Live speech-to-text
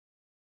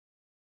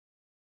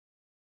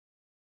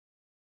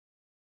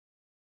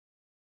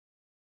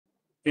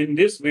In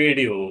this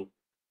video,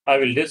 I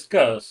will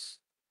discuss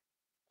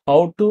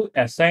how to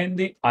assign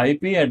the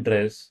IP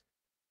address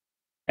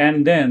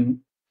and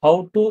then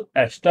how to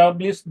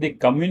establish the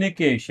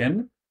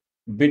communication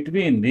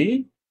between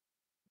the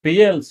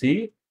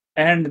PLC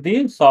and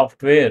the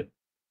software.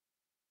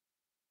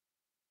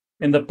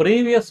 In the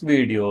previous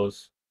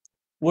videos,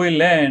 we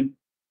learned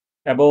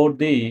about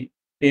the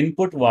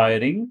input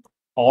wiring,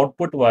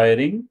 output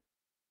wiring,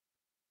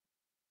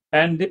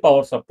 and the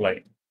power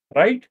supply,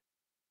 right?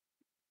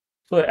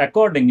 So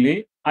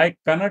accordingly, I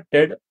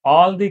connected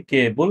all the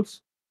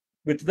cables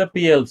with the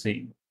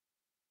PLC.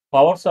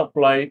 Power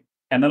supply,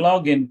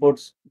 analog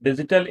inputs,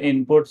 digital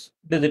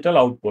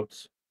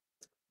outputs.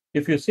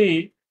 If you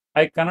see,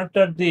 I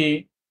connected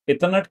the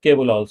Ethernet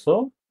cable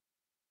also.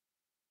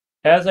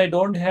 As I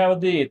don't have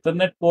the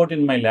Ethernet port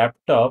in my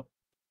laptop,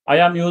 I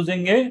am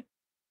using a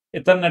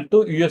Ethernet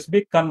to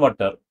USB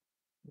converter.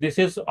 This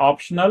is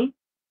optional.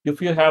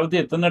 If you have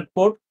the Ethernet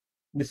port,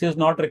 this is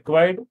not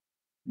required.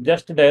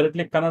 Just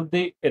directly connect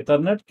the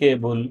Ethernet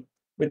cable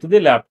with the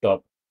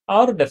laptop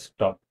or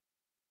desktop.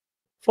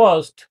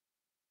 First,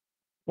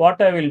 what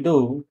I will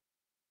do,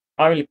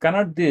 I will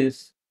connect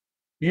this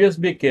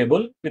USB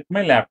cable with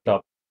my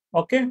laptop.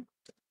 Okay.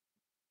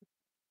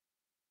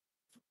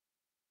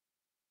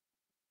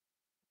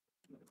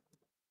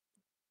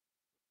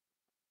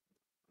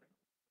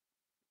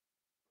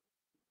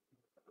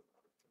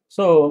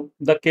 So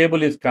the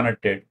cable is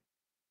connected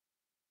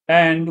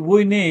and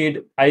we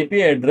need IP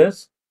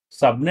address,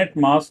 subnet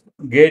mask,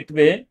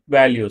 gateway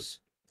values.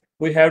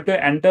 We have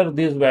to enter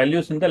these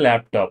values in the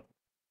laptop.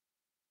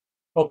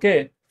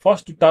 Okay.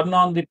 First turn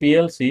on the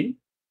PLC.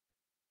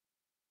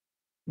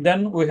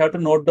 Then we have to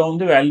note down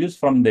the values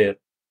from there.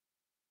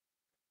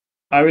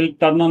 I will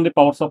turn on the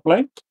power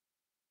supply.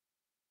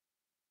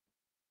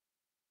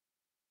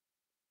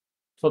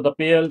 So the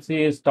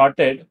PLC is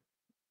started.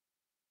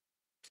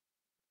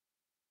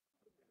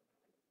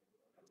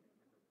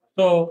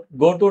 So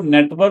go to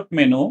network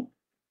menu.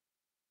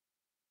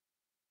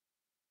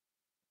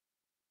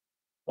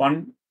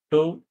 1,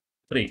 2,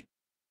 3.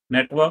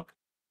 Network.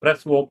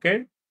 Press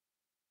OK.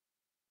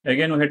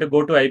 Again, we have to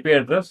go to IP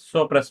address.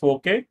 So press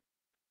OK.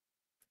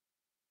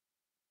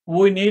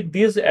 We need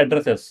these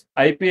addresses: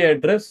 IP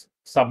address,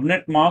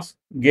 subnet mask,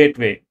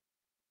 gateway.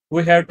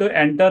 We have to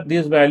enter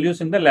these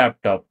values in the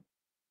laptop.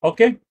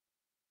 Okay.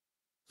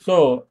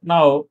 So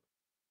now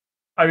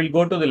I will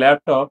go to the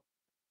laptop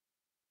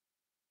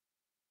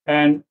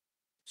and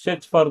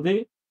search for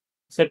the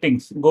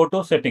settings. Go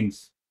to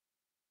settings.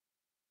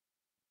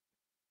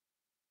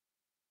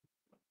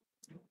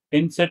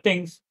 In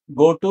settings,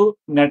 go to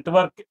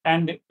network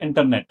and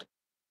internet.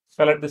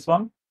 Select this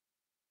one.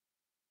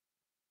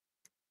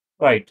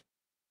 Right.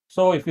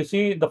 So if you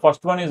see, the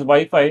first one is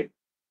Wi-Fi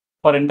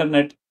for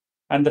internet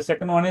and the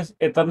second one is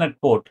Ethernet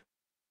port,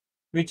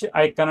 which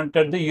I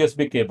connected the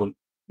USB cable.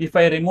 If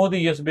I remove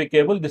the USB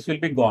cable, this will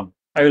be gone.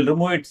 I will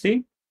remove it.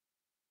 See,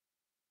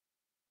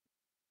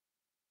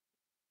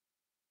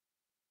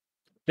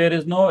 there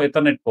is no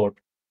Ethernet port.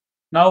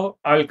 Now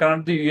I will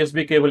connect the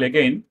USB cable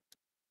again.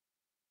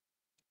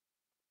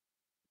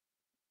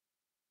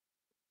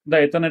 The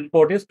Ethernet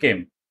port is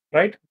came,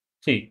 right?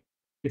 See,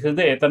 this is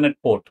the Ethernet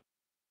port.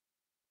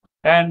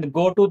 And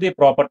go to the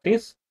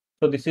properties.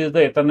 So this is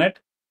the Ethernet.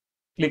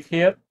 Click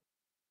here.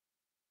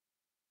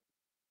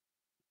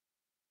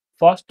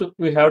 First,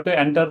 we have to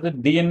enter the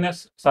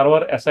DNS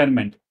server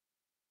assignment.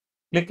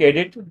 Click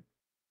edit.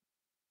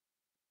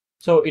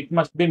 So it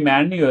must be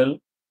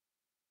manual.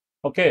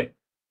 Okay.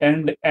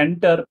 And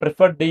enter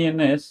preferred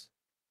DNS.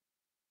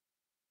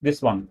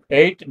 This one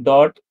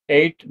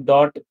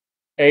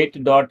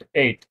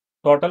 8.8.8.8.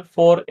 Total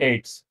 4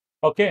 8s.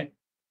 Okay.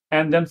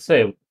 And then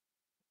save.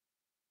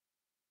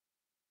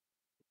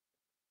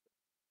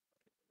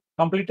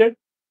 Completed.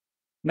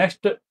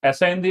 Next,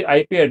 assign the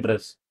IP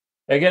address.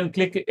 Again,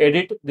 click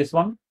edit this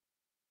one.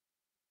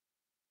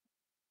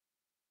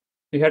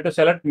 You have to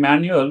select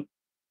manual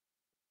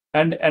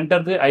and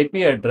enter the IP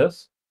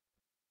address.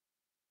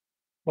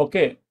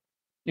 Okay.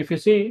 If you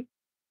see,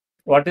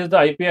 what is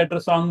the IP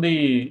address on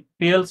the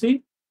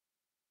PLC?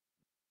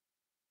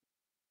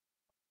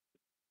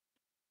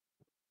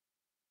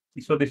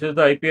 So this is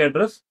the IP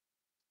address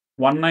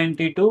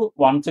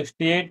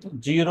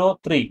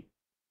 192.168.0.3.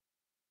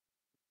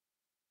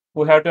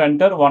 We have to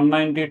enter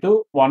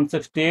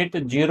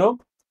 192.168.0.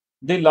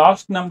 The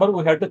last number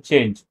we have to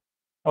change.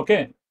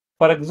 Okay.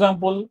 For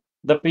example,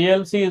 the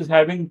PLC is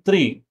having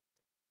 3.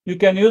 You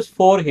can use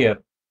 4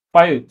 here,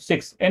 5,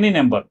 6, any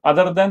number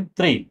other than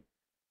 3.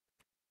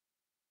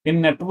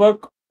 In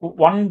network,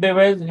 one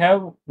device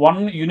have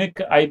one unique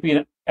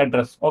IP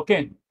address.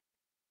 Okay.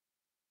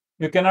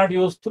 You cannot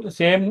use the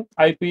same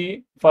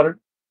IP for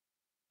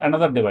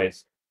another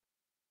device.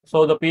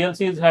 So the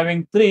PLC is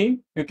having 3.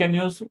 You can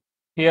use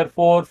here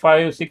 4,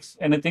 5, 6,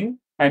 anything.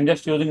 I'm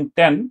just using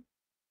 10.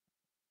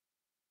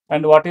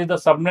 And what is the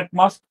subnet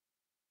mask?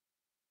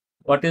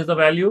 What is the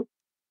value?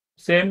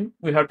 Same,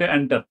 we have to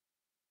enter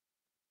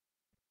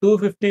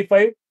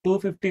 255,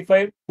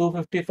 255,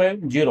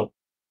 255, 0.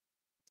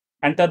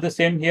 Enter the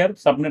same here,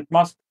 subnet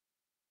mask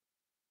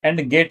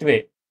and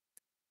gateway.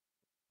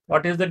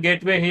 What is the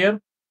gateway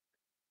here?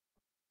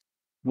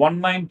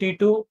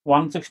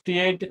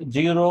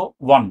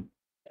 192.168.0.1.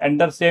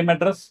 Enter same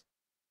address,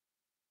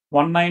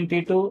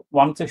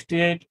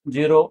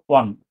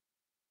 192.168.0.1.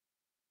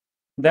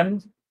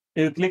 Then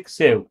you click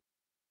save.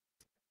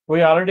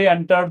 We already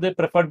entered the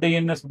preferred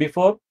DNS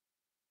before.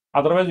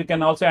 Otherwise, you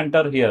can also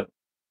enter here.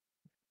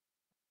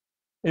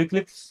 You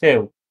click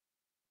save.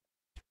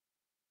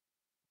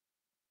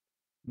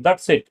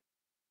 That's it.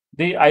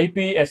 The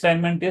IP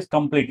assignment is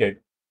completed.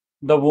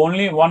 The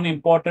only one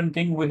important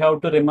thing we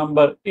have to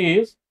remember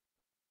is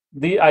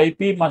the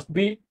IP must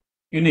be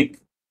unique,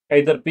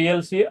 either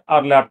PLC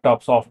or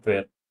laptop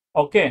software.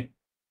 Okay,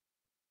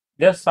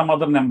 just some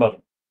other number.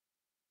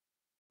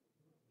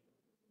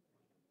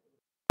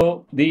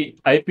 So the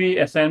IP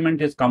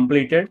assignment is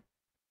completed.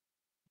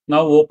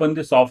 Now open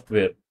the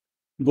software.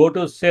 Go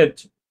to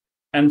search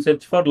and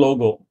search for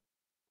logo.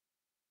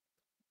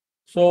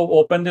 So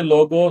open the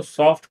logo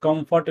Soft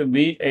Comfort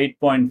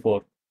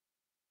V8.4.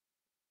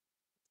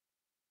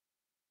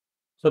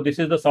 So this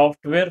is the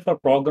software for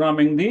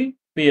programming the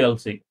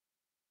PLC.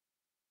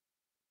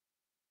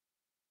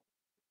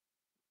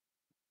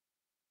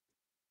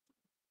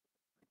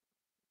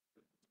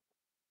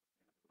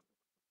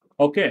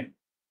 Okay.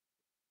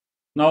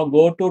 Now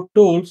go to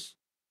Tools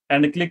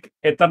and click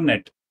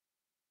Ethernet.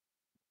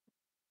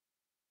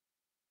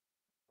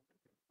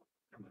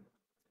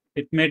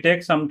 It may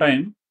take some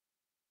time.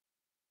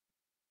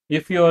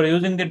 If you are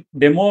using the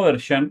demo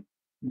version,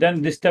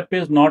 then this step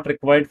is not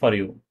required for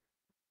you.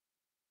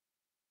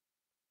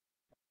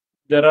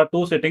 There are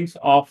two settings,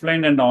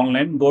 offline and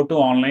online. Go to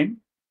online.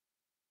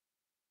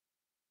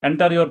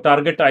 Enter your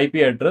target IP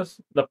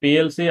address, the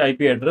PLC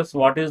IP address.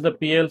 What is the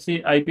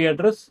PLC IP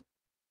address?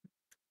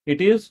 It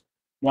is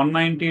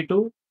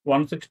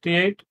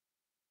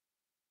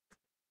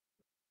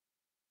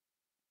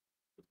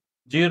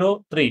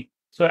 192.168.0.3.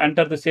 So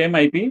enter the same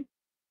IP,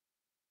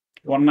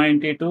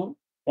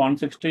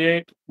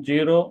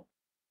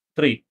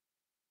 192.168.0.3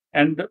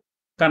 and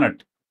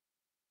connect.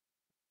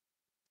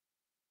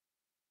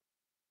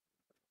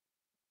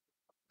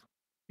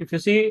 If you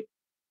see,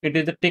 it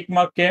is the tick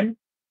mark came.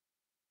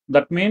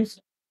 That means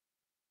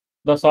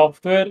the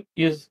software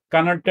is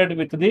connected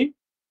with the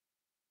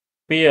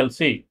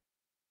PLC.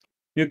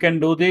 You can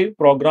do the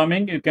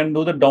programming, you can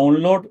do the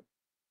download,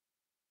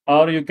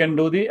 or you can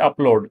do the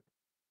upload.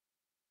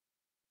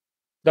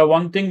 The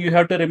one thing you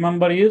have to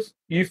remember is,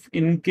 if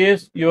in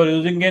case you are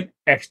using an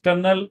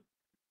external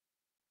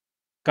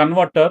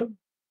converter,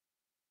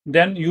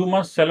 then you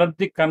must select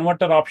the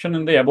converter option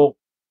in the above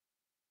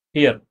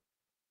here.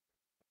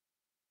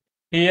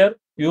 Here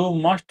you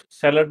must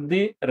select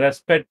the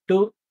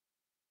respective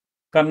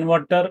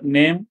converter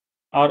name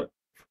or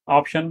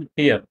option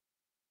here.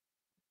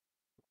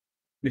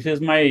 This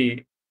is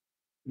my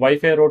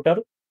Wi-Fi router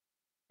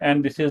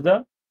and this is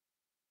the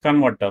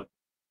converter.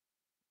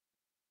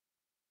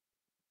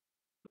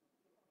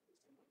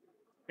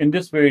 In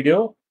this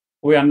video,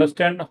 we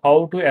understand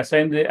how to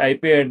assign the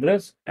IP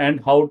address and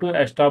how to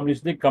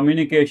establish the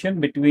communication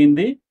between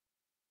the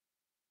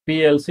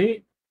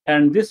PLC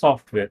and the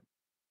software.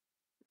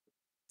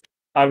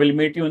 I will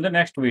meet you in the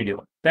next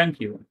video. Thank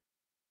you.